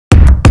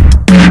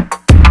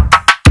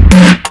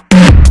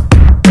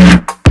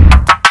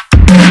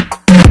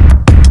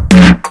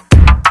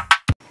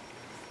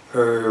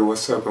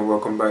up, and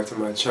welcome back to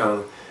my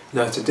channel.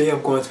 Now today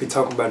I'm going to be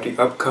talking about the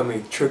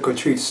upcoming Trick or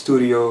Treat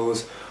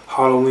Studios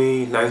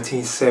Halloween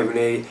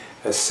 1978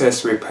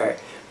 accessory pack.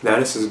 Now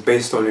this is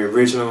based on the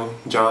original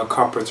John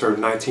Carpenter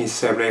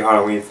 1978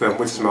 Halloween film,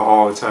 which is my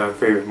all-time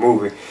favorite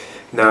movie.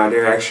 Now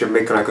they're actually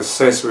making like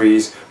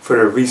accessories for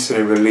the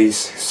recently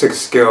released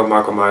 6-scale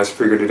Michael Myers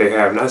figure that they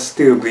have. And I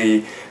still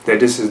believe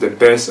that this is the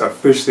best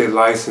officially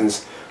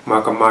licensed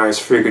Michael Myers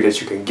figure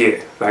that you can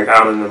get. Like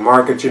out in the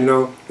market, you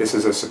know, this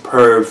is a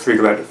superb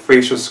figure. Like the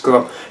facial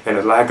sculpt and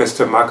the likeness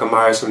to Michael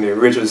Myers from the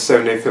original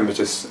 78 film is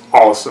just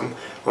awesome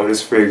on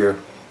this figure.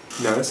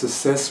 Now this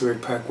accessory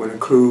pack would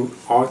include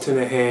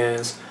alternate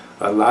hands,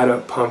 a light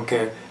up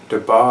pumpkin, the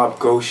Bob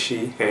ghost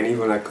sheet, and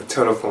even like a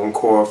telephone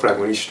cord for like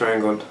when he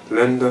strangled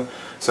Linda.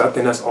 So I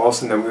think that's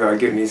awesome that we are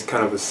getting these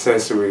kind of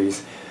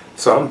accessories.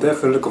 So I'm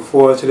definitely looking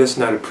forward to this.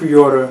 Now the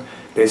pre-order,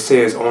 they say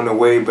it's on the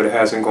way, but it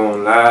hasn't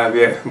gone live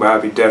yet. But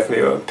I'll be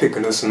definitely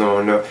picking this one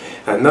on up.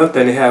 And another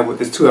thing they have with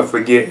this too, I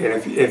forget,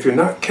 and if you're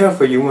not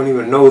careful, you won't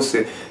even notice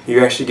it.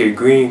 You actually get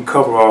green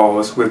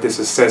coveralls with this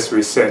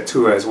accessory set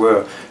too as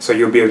well. So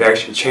you'll be able to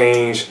actually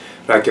change,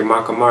 like in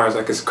Michael Myers,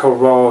 like his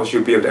coveralls,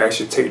 you'll be able to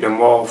actually take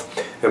them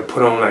off and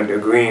put on like the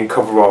green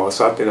coveralls.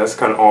 So I think that's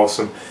kind of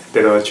awesome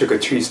that Trick or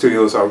Treat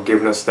Studios are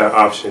giving us that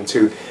option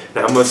too.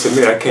 Now I must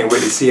admit, I can't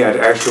wait to see how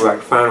the actual like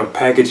final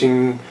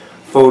packaging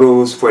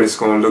photos for it's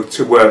going to look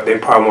too. Well, they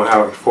probably won't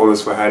have like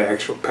photos for how the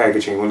actual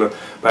packaging will look,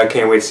 but I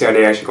can't wait to see how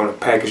they actually going to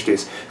package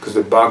this, because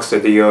the box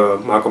that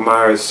the Michael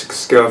Myers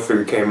scale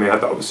figure came in, I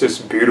thought was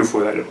just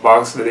beautiful. Like the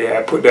box that they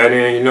had put that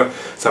in, you know.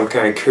 So I'm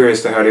kind of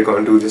curious to how they're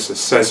going to do this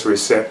accessory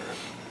set.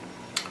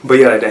 But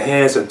yeah, like the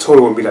hands in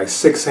total will be like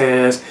 6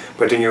 hands,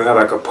 but then you'll have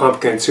like a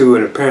pumpkin too,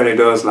 and apparently it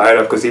does light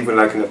up, because even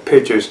like in the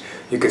pictures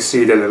you can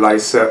see that it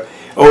lights up.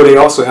 Oh, they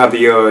also have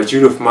the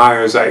Judith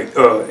Myers like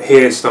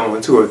headstone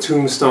too, a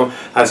tombstone.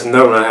 That's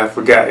another one I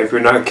forgot. If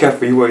you're not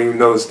careful, you won't even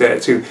notice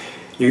that too.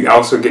 You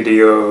also get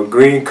the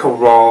green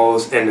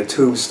coveralls and the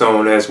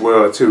tombstone as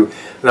well too.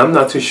 And I'm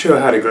not too sure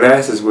how the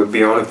glasses would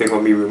be on, if they're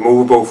going to be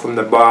removable from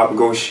the Bob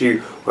ghost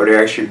sheet or they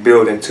actually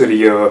build into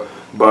the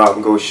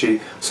Bob ghost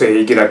sheet. So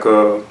you get like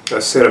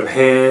a set of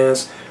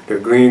hands, the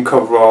green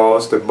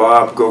coveralls, the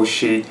Bob ghost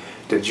sheet,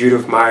 the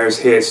Judith Myers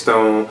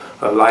headstone,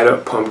 a light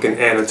up pumpkin,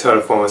 and a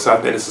telephone. So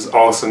I think this is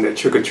awesome that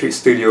Trick or Treat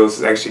Studios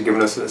is actually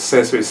giving us an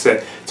accessory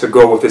set to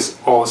go with this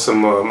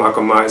awesome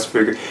Michael Myers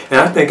figure. And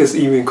I think it's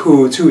even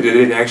cool too that they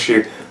didn't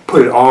actually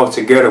put it all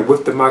together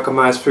with the Michael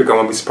Myers figure. I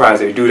won't be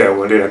surprised if they do that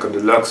one. They're like a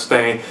deluxe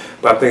thing,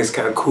 but I think it's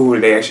kind of cool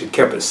that they actually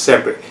kept it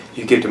separate.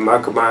 You get the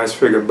Michael Myers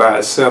figure by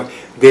itself,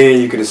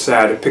 then you can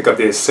decide to pick up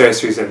the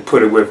accessories and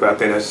put it with it. I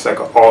think that's just like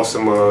an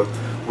awesome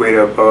way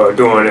of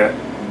doing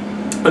that.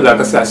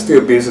 Like I said, I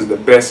still believe this is the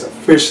best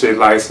officially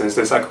licensed.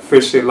 It's like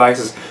officially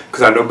licensed,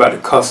 because I know about the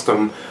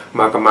custom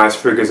Michael Myers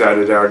figures out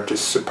there that are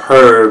just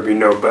superb, you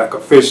know. But like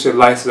officially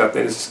licensed, I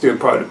think this is still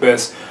probably the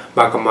best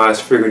Michael Myers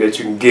figure that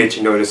you can get,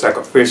 you know. It's like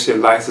officially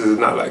licensed, it's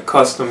not like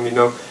custom, you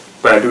know.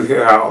 But I do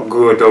hear how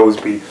good those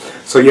be.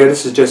 So yeah,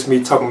 this is just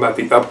me talking about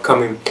the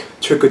upcoming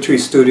Trick or Treat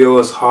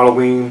Studios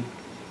Halloween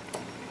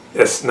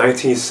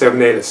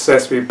 1978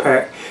 accessory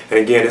pack. And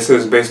again, this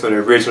is based on the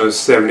original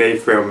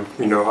 78 film,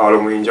 you know,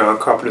 Halloween, John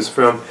Carpenter's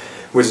film,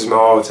 which is my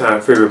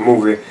all-time favorite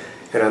movie.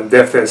 And I'm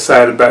definitely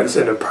excited about this.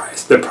 And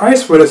the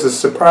price for this is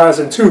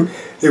surprising too.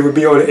 It would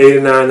be only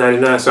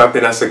 $89.99, so I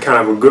think that's a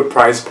kind of a good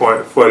price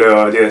point for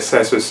the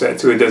accessory set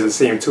too. It doesn't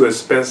seem too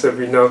expensive,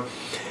 you know.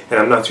 And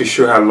I'm not too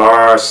sure how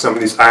large some of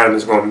these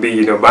items are going to be,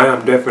 you know, but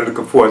I'm definitely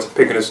looking forward to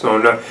picking this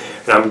one up.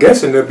 And I'm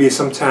guessing there'll be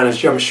some time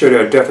this year. I'm sure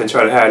they'll definitely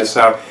try to have this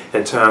out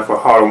in time for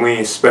Halloween,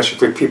 especially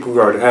for people who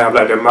already have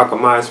like their Michael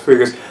Myers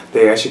figures.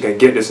 They actually can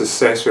get this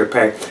accessory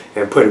pack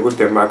and put it with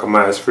their Michael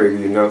Myers figure,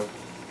 you know.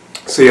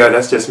 So yeah,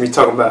 that's just me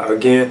talking about,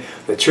 again,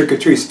 the Trick or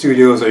Treat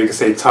Studios, or you can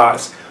say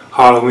TOTS,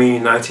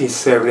 Halloween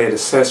 1978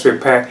 accessory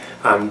pack.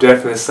 I'm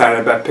definitely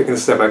excited about picking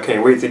this up. I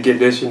can't wait to get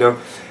this, you know.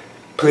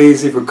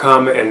 Please leave a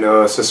comment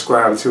and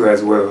subscribe too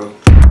as well.